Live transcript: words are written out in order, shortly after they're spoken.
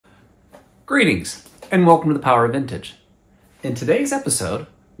Greetings, and welcome to the Power of Vintage. In today's episode,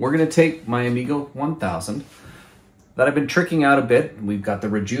 we're going to take my Amiga 1000 that I've been tricking out a bit. We've got the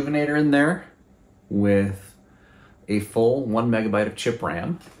Rejuvenator in there with a full 1 megabyte of chip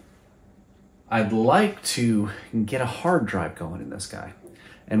RAM. I'd like to get a hard drive going in this guy.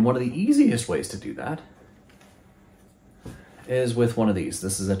 And one of the easiest ways to do that is with one of these.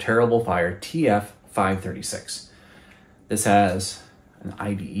 This is a Terrible Fire TF536. This has an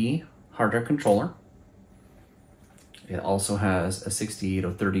IDE hard drive controller. It also has a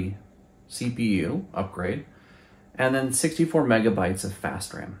 6830 CPU upgrade, and then 64 megabytes of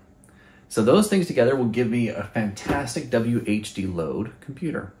fastram. So those things together will give me a fantastic WHDload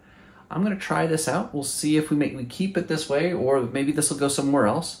computer. I'm going to try this out. We'll see if we keep it this way, or maybe this will go somewhere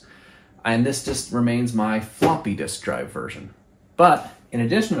else. And this just remains my floppy disk drive version. But in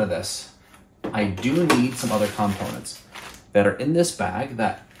addition to this, I do need some other components that are in this bag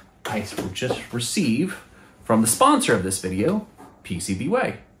that I just received from the sponsor of this video,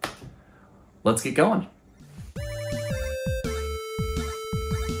 PCBWay. Let's get going.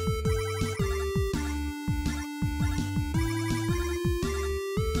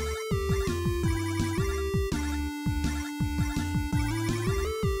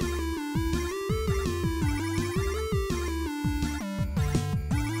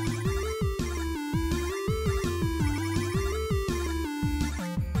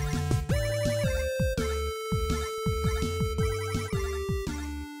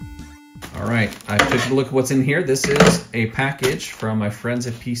 All right, I took a look at what's in here. This is a package from my friends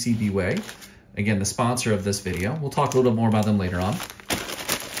at PCBWay. Again, the sponsor of this video. We'll talk a little bit more about them later on.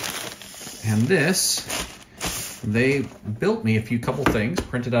 And this, they built me a couple things,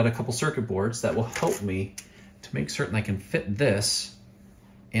 printed out a couple circuit boards that will help me to make certain I can fit this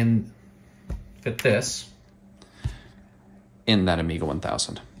in that Amiga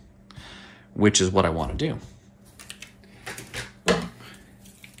 1000, which is what I want to do.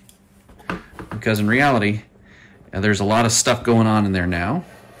 Because in reality, there's a lot of stuff going on in there now,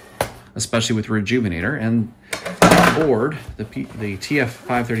 especially with Rejuvenator, and the board, the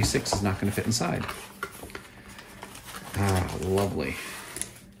TF536 is not going to fit inside. Ah, lovely.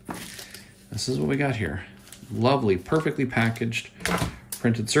 This is what we got here. Lovely, perfectly packaged,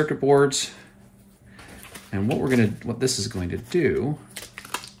 printed circuit boards. And what this is going to do,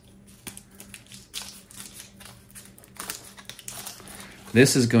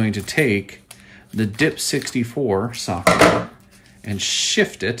 this is going to take the DIP64 software and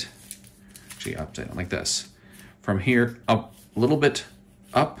shift it, actually upside down like this, from here up a little bit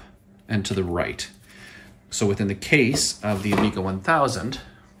up and to the right. So within the case of the Amiga 1000,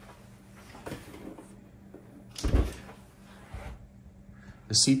 the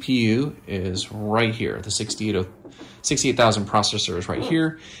CPU is right here. The 68,000 processor is right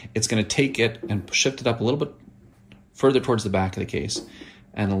here. It's going to take it and shift it up a little bit further towards the back of the case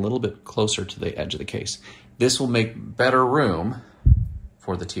and a little bit closer to the edge of the case. This will make better room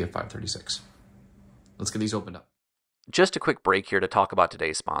for the TF536. Let's get these opened up. Just a quick break here to talk about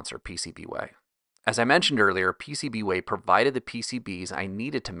today's sponsor, PCBWay. As I mentioned earlier, PCBWay provided the PCBs I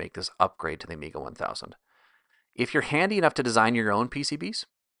needed to make this upgrade to the Amiga 1000. If you're handy enough to design your own PCBs,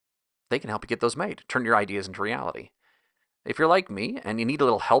 they can help you get those made, turn your ideas into reality. If you're like me and you need a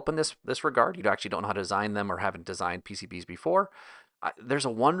little help in this regard, you actually don't know how to design them or haven't designed PCBs before, there's a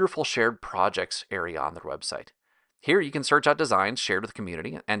wonderful shared projects area on their website. Here you can search out designs shared with the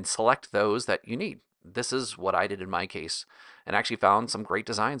community and select those that you need. This is what I did in my case, and actually found some great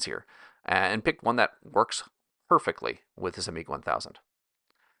designs here and picked one that works perfectly with this Amiga 1000.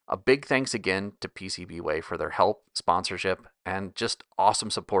 A big thanks again to PCBWay for their help, sponsorship, and just awesome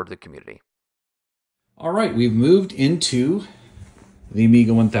support of the community. All right, we've moved into the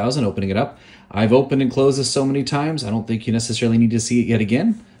Amiga 1000, opening it up. I've opened and closed this so many times, I don't think you necessarily need to see it yet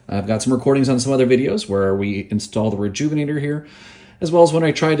again. I've got some recordings on some other videos where we install the Rejuvenator here, as well as when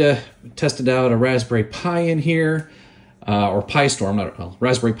I tried to test it out, a Raspberry Pi in here, or Pi Storm,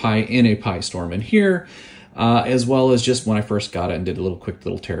 Raspberry Pi in a Pi Storm in here, as well as just when I first got it and did a quick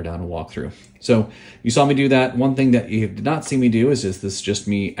little teardown and walkthrough. So you saw me do that. One thing that you did not see me do is just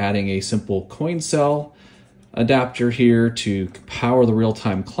me adding a simple coin cell adapter here to power the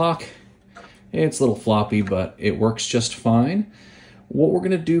real-time clock. It's a little floppy, but it works just fine. What we're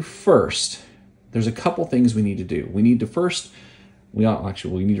going to do first, there's a couple things we need to do. We need to we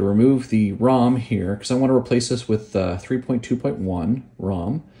need to remove the ROM here because I want to replace this with 3.2.1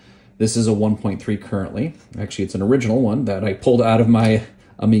 ROM. This is a 1.3 currently. Actually, it's an original one that I pulled out of my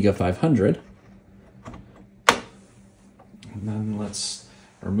Amiga 500. And then let's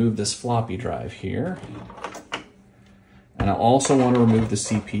remove this floppy drive here. And I also want to remove the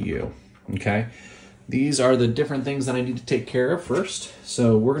CPU. Okay, these are the different things that I need to take care of first.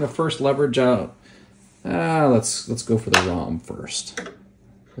 So we're going to first leverage out. Let's go for the ROM first.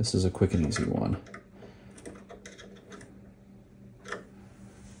 This is a quick and easy one.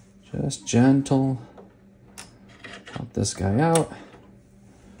 Just gentle. Pop this guy out.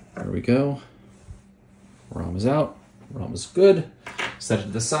 There we go. ROM is out. ROM is good. Set it to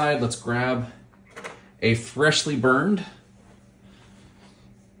the side. Let's grab a freshly burned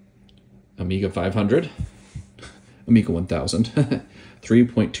Amiga 500, Amiga 1000,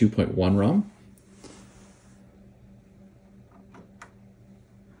 3.2.1 ROM.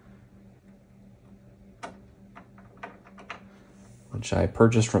 Which I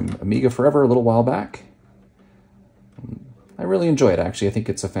purchased from Amiga Forever a little while back. I really enjoy it, actually. I think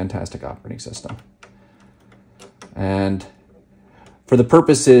it's a fantastic operating system. And for the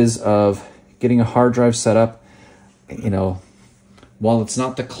purposes of getting a hard drive set up, you know, while it's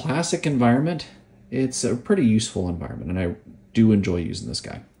not the classic environment, it's a pretty useful environment, and I do enjoy using this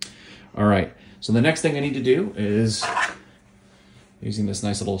guy. All right, so the next thing I need to do is, using this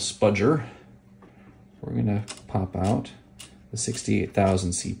nice little spudger, we're gonna pop out the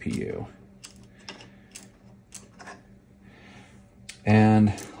 68,000 CPU.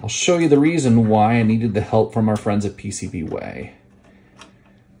 And I'll show you the reason why I needed the help from our friends at PCBWay.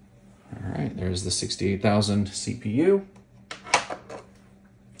 All right, there's the 68,000 CPU.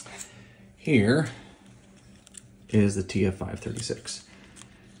 Here is the TF536,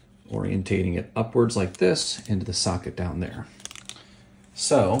 orientating it upwards like this into the socket down there.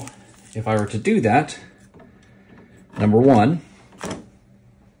 So if I were to do that, number one,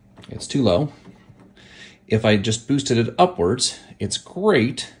 it's too low. If I just boosted it upwards, it's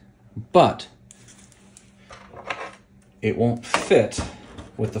great, but it won't fit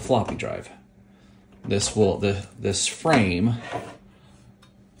with the floppy drive. This frame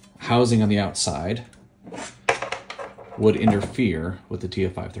housing on the outside would interfere with the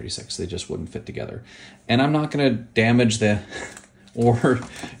TF536. They just wouldn't fit together. And I'm not going to damage or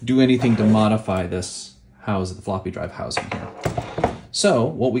do anything to modify this the floppy drive housing here. So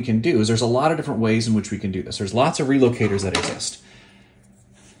what we can do is there's a lot of different ways in which we can do this. There's lots of relocators that exist.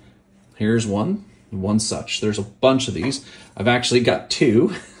 Here's one such. There's a bunch of these. I've actually got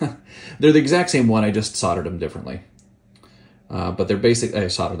two. They're the exact same one, I just soldered them differently. But they're basic, I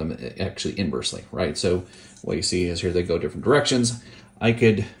soldered them actually inversely, right? So what you see is here they go different directions.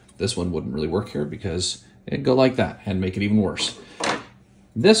 This one wouldn't really work here because it'd go like that and make it even worse.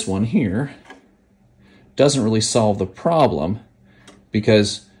 This one here doesn't really solve the problem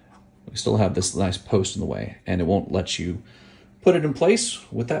because we still have this nice post in the way and it won't let you put it in place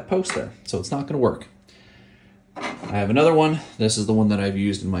with that post there. So it's not gonna work. I have another one. This is the one that I've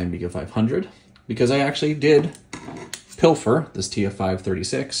used in my Amiga 500 because I actually did pilfer this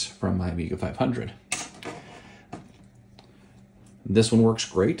TF536 from my Amiga 500. This one works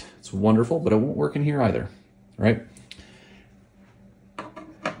great. It's wonderful, but it won't work in here either, right?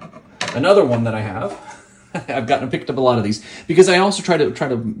 Another one that I have, I've picked up a lot of these because I also try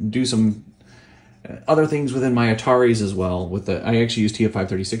to do some other things within my Ataris as well. I actually use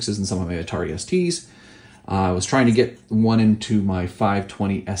TF536s in some of my Atari STs. I was trying to get one into my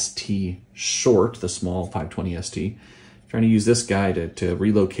 520 ST short, the small 520 ST. Trying to use this guy to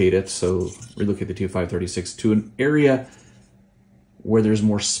relocate it, so relocate the TF536 to an area where there's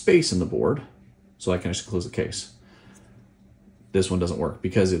more space in the board, so I can actually close the case. This one doesn't work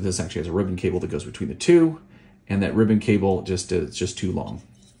because this actually has a ribbon cable that goes between the two, and that ribbon cable is just too long.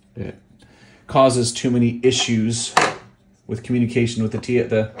 It causes too many issues with communication with the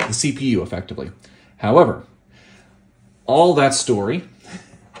CPU effectively. However, all that story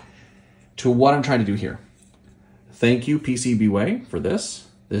to what I'm trying to do here. Thank you, PCBWay, for this.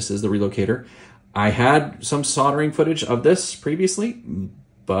 This is the relocator. I had some soldering footage of this previously,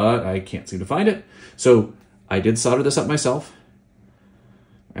 but I can't seem to find it. So I did solder this up myself.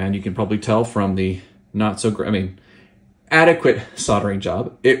 And you can probably tell from the adequate soldering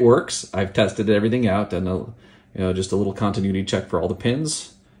job. It works. I've tested everything out and just a little continuity check for all the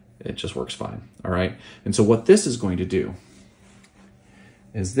pins. It just works fine, all right? And so what this is going to do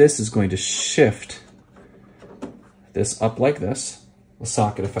is this is going to shift this up like this, the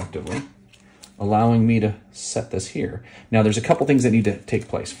socket effectively, allowing me to set this here. Now there's a couple things that need to take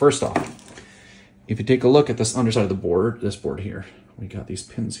place. First off, if you take a look at this underside of the board, this board here, we got these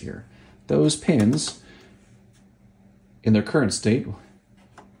pins here. Those pins, in their current state,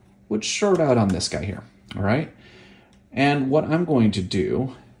 would short out on this guy here, all right? And what I'm going to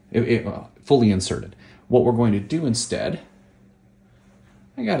do, fully inserted, what we're going to do instead,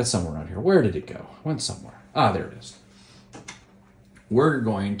 I got it somewhere out here. Where did it go? It went somewhere. Ah, there it is. We're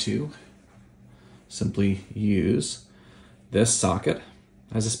going to simply use this socket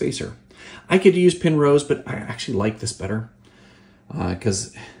as a spacer. I could use pin rows, but I actually like this better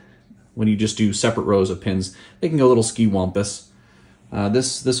because when you just do separate rows of pins, they can go a little ski-wampus.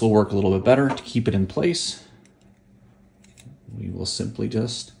 This will work a little bit better to keep it in place. We will simply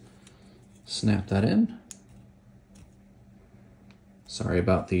just snap that in. Sorry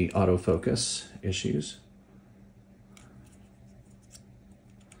about the autofocus issues.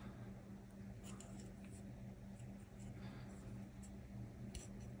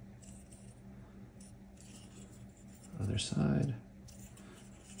 Other side.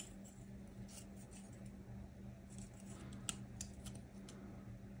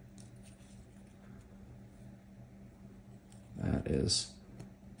 That is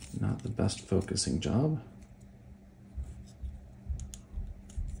not the best focusing job.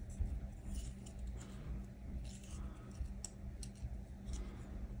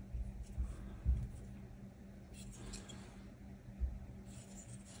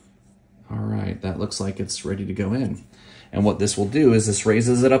 All right, that looks like it's ready to go in. And what this will do is this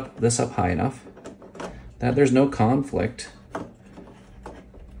raises this up high enough that there's no conflict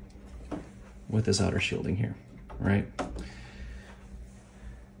with this outer shielding here, right?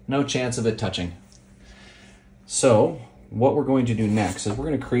 No chance of it touching. So what we're going to do next is we're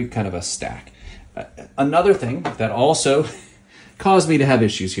going to create kind of a stack. Another thing that also caused me to have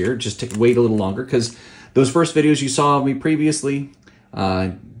issues here, just to wait a little longer, because those first videos you saw of me previously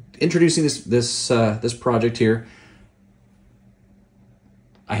introducing this project here,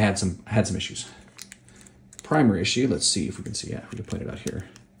 I had some issues. Primary issue, let's see if we can see, yeah, if we can point it out here.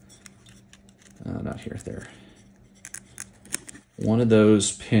 Not here, there. One of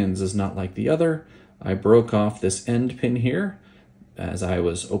those pins is not like the other. I broke off this end pin here as I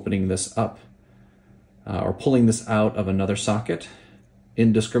was opening this up or pulling this out of another socket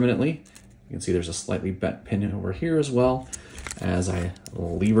indiscriminately. You can see there's a slightly bent pin over here as well as I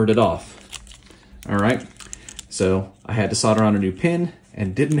levered it off. All right, so I had to solder on a new pin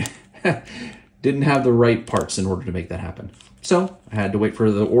and didn't have the right parts in order to make that happen. So I had to wait for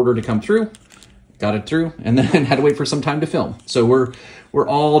the order to come through, got it through, and then had to wait for some time to film. So we're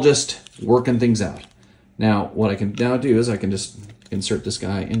all just working things out. Now, what I can now do is I can just insert this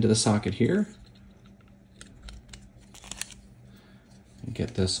guy into the socket here and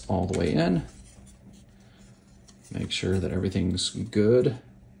get this all the way in. Make sure that everything's good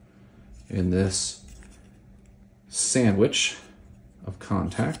in this sandwich of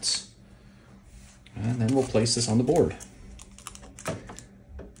contacts. And then we'll place this on the board.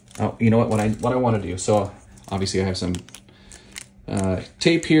 Oh, you know what I want to do. So obviously I have some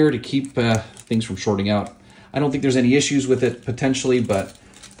tape here to keep things from shorting out. I don't think there's any issues with it potentially, but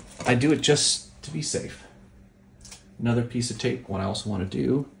I do it just to be safe. Another piece of tape. What I also want to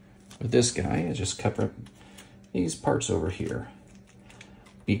do with this guy is just cover these parts over here,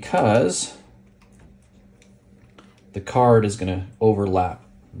 because the card is going to overlap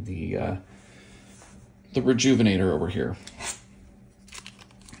the rejuvenator over here.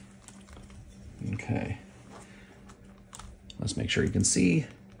 Okay, let's make sure you can see.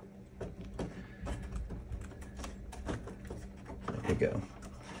 There we go.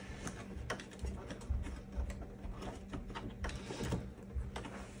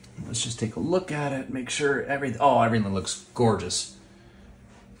 Let's just take a look at it, make sure everything looks gorgeous.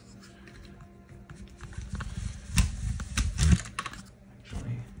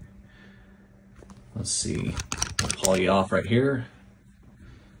 Actually, let's see, I'll poly off right here.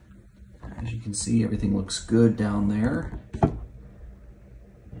 As you can see, everything looks good down there.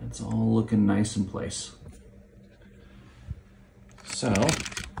 It's all looking nice in place. So,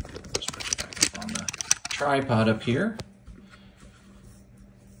 let's put it back up on the tripod up here.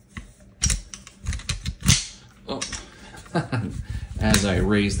 Oh, as I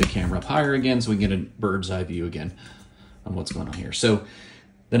raise the camera up higher again so we can get a bird's eye view again on what's going on here. So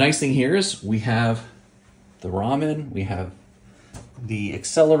the nice thing here is we have the ROM in, we have the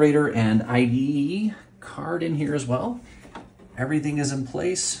accelerator and IDE card in here as well. Everything is in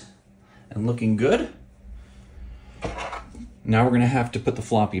place and looking good. Now we're going to have to put the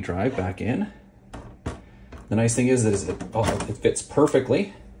floppy drive back in. The nice thing is that it fits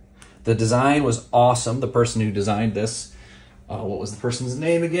perfectly. The design was awesome. The person who designed this, what was the person's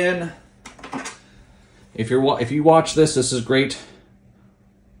name again? If you watch this is great.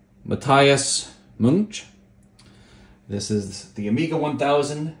 Matthias Munch. This is the Amiga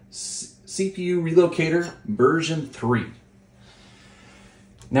 1000 CPU Relocator version 3.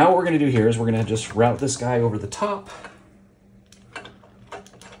 Now what we're going to do here is we're going to just route this guy over the top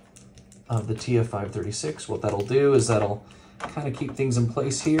of the TF536. What that'll do is that'll kind of keep things in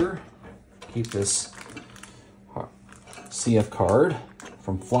place here. keep this CF card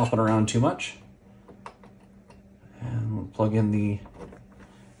from flopping around too much. And we'll plug in the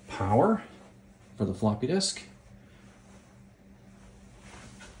power for the floppy disk.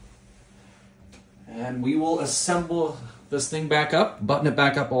 And we will assemble this thing back up, button it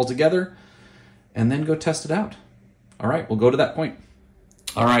back up all together, and then go test it out. All right, we'll go to that point.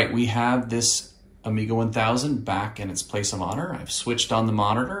 All right, we have this Amiga 1000 back in its place of honor. I've switched on the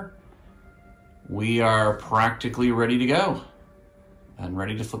monitor. We are practically ready to go and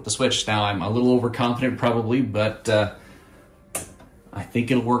ready to flip the switch. Now, I'm a little overconfident probably, but I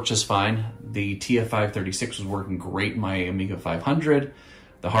think it'll work just fine. The TF536 was working great in my Amiga 500.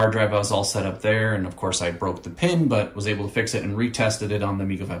 The hard drive I was all set up there, and of course I broke the pin, but was able to fix it and retested it on the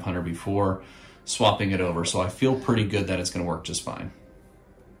Amiga 500 before swapping it over. So I feel pretty good that it's gonna work just fine.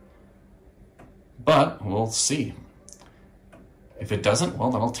 But we'll see. If it doesn't, well,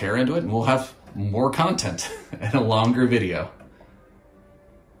 then I'll tear into it and we'll have more content and a longer video.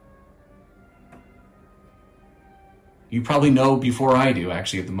 You probably know before I do,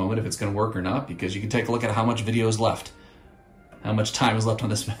 actually, at the moment, if it's gonna work or not, because you can take a look at how much video is left. How much time is left on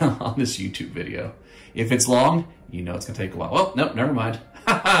this on this YouTube video. If it's long, you know it's gonna take a while. Oh, no, never mind.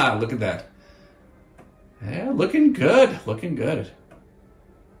 Haha, look at that. Yeah, looking good, looking good.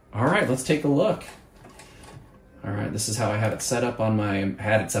 All right, let's take a look. All right, this is how I have it set up on my,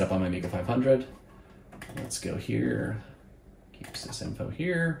 Amiga 500. Let's go here. Keeps this info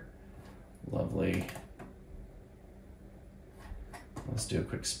here. Lovely. Let's do a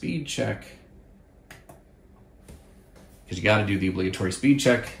quick speed check. Because you got to do the obligatory speed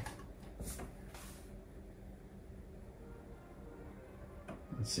check.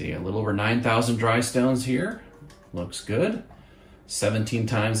 Let's see, a little over 9,000 dry stones here. Looks good. 17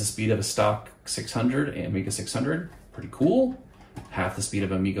 times the speed of a stock 600, Amiga 600. Pretty cool. Half the speed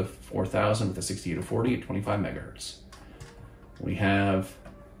of Amiga 4000 with a 6840 at 25 megahertz. We have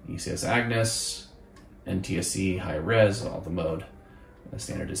ECS Agnes, NTSC high res, all the mode. The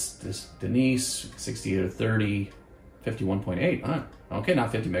standard is Denise, 6830. 51.8, okay,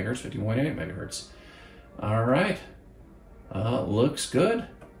 not 50 megahertz, 50.8 megahertz. All right, looks good.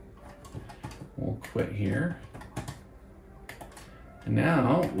 We'll quit here. And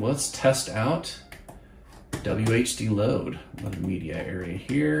now let's test out WHDload, the media area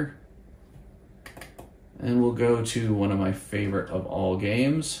here. And we'll go to one of my favorite of all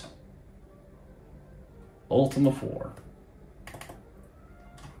games, Ultima 4.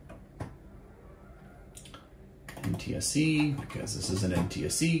 NTSC, because this is an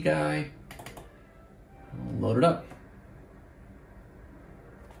NTSC guy. I'll load it up.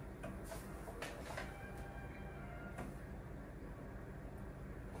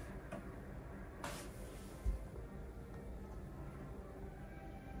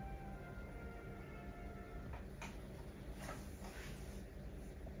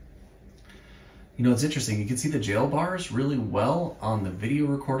 You know, it's interesting. You can see the jail bars really well on the video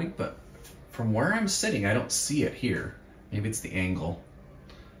recording, but from where I'm sitting, I don't see it here. Maybe it's the angle.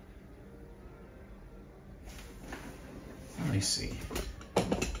 Let me see.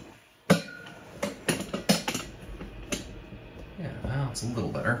 Yeah, well, it's a little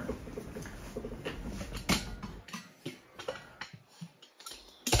better.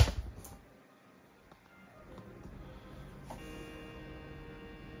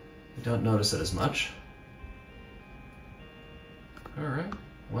 I don't notice it as much. All right,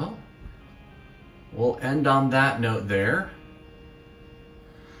 well, we'll end on that note there.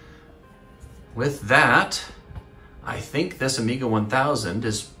 With that, I think this Amiga 1000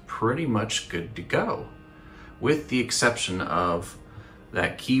 is pretty much good to go, with the exception of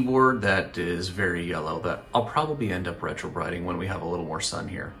that keyboard that is very yellow that I'll probably end up retrobrighting when we have a little more sun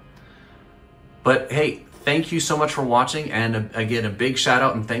here. But hey, thank you so much for watching, and again, a big shout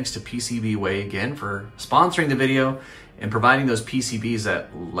out and thanks to PCBWay again for sponsoring the video and providing those PCBs that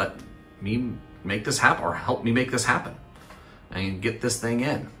let me make this happen, or help me make this happen and get this thing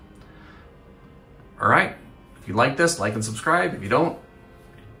in. All right, if you like this, like and subscribe. If you don't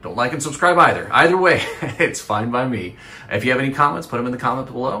like and subscribe either. Either way, it's fine by me. If you have any comments, put them in the comment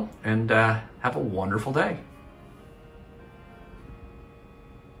below, and have a wonderful day.